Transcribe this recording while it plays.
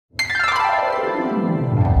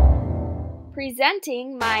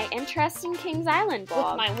presenting my interest in Kings Island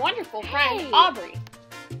blog with my wonderful friend, Hey. Aubrey.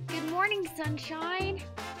 Good morning, sunshine.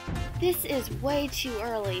 This is way too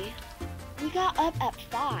early. We got up at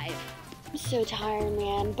 5. I'm so tired,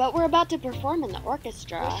 man, but we're about to perform in the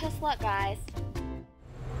orchestra. Wish us luck, guys.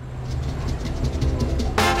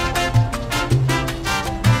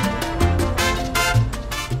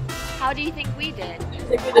 How do you think we did? I think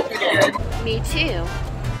we did pretty good. Me too.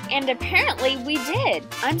 And apparently we did.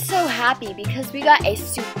 I'm so happy because we got a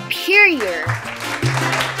superior.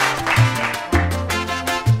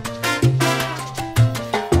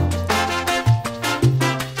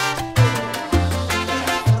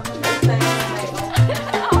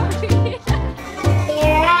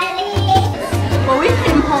 Well, we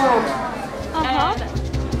came home.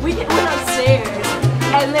 We went upstairs,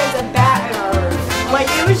 and there's a bat in our room. Like,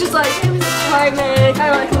 it was just like, it was climbing.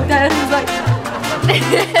 I like looked at it and was like, and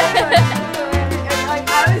like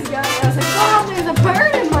I was young, and I was like, wow, there's a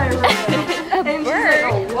bird in my room. And she's like,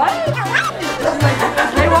 oh, what? She's like,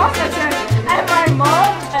 they walked upstairs, and my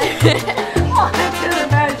mom walked up to the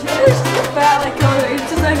bed. She was just a bat, like, going,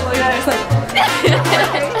 just like looking at it, it's like,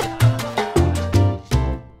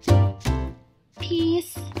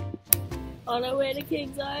 Peace. on our way to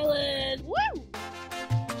Kings Island. Woo!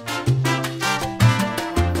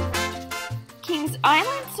 Kings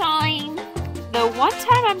Island time. The one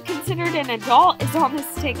time I'm considered an adult is on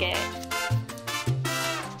this ticket.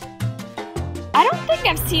 I don't think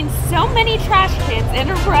I've seen so many trash cans in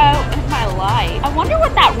a row in my life. I wonder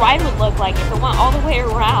what that ride would look like if it went all the way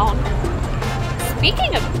around.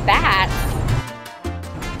 Speaking of bats,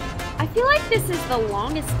 I feel like this is the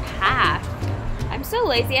longest path. I'm so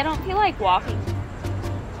lazy, I don't feel like walking.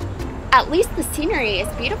 At least the scenery is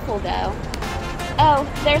beautiful though. Oh,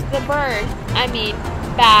 there's the bird. I mean,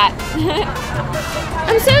 bat.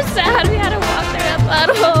 I'm so sad we had to walk through that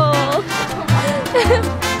butthole.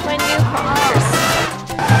 My new cars.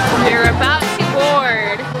 We're about to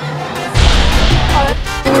board.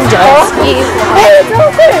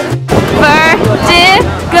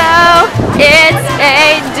 Vertigo, it's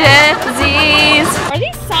a disease. Are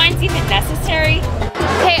these signs even necessary?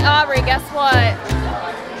 Hey Aubrey, guess what?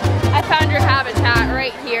 I found your habitat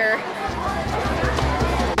right here.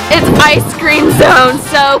 It's ice cream zone,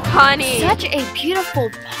 so punny. Such a beautiful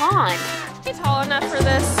pond. Are you tall enough for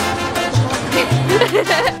this?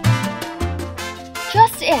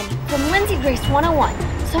 Just in, from Lindsay Grace 101,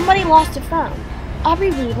 somebody lost a phone.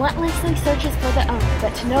 Aubrey relentlessly searches for the owner,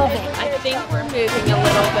 but to no avail. I think we're moving a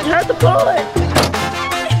little bit. You have to pull it.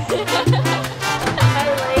 I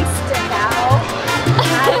laced it out.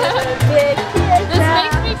 This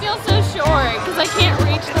makes me feel so short because I can't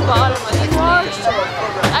reach the bottom of this thing.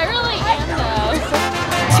 I really am though.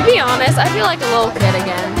 To be honest, I feel like a little kid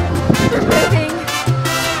again. We're moving.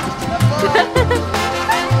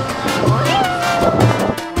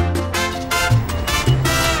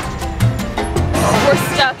 We're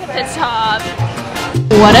stuck at the top.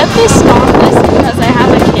 What if they stop this because I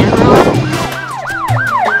have a camera?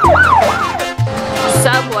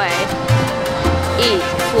 Subway. Eat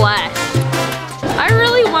flesh. I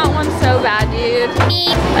really want one so bad, dude.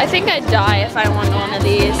 I think I'd die if I wanted one of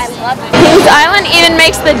these. I love it. Kings Island even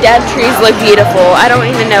makes the dead trees look beautiful. I don't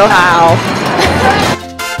even know how.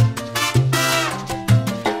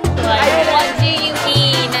 What do you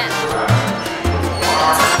mean?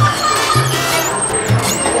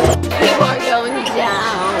 People are going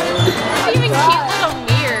down. Even cute little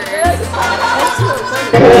mirrors.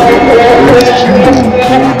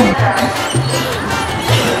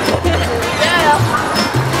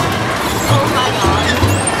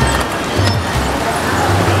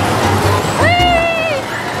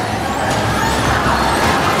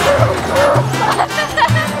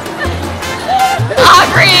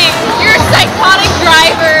 Aubrey, you're a psychotic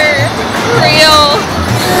driver. Real.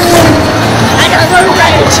 I got no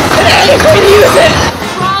range, and I ain't going to use it.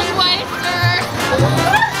 Wrong way, sir.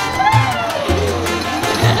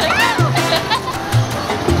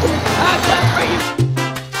 I'm done for you.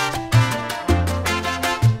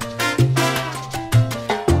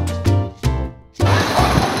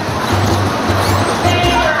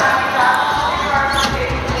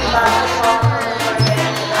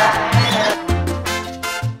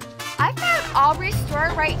 I found Aubrey's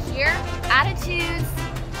store right here. Attitudes.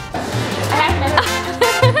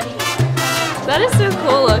 That is so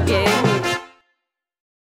cool looking.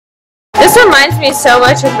 This reminds me so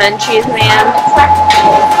much of Menchie's, man.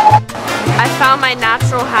 I found my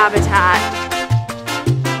natural habitat.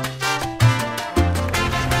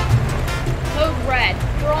 Code red.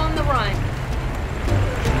 We're on the run.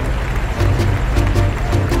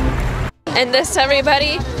 And this,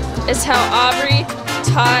 everybody, is how Aubrey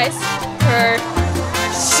ties her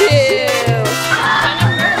shoe. I'm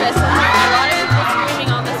kind of nervous. I'm hearing a lot of people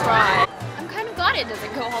screaming on this ride. I'm kind of glad it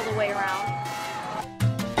doesn't go all the way around.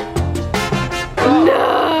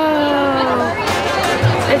 No!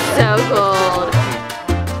 It's so cold.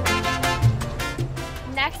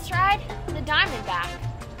 Next ride, the Diamondback.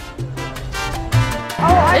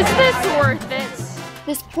 Is this worth it?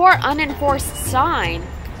 This poor unenforced sign.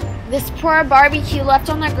 This poor barbecue left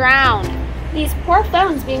on the ground. These poor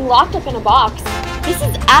phones being locked up in a box. This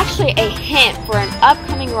is actually a hint for an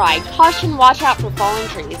upcoming ride. Caution, watch out for falling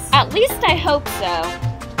trees. At least I hope so.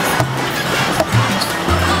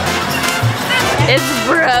 It's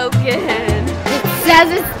broken. It says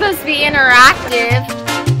it's supposed to be interactive.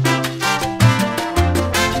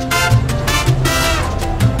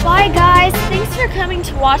 Bye guys, thanks for coming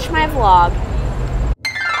to watch my vlog.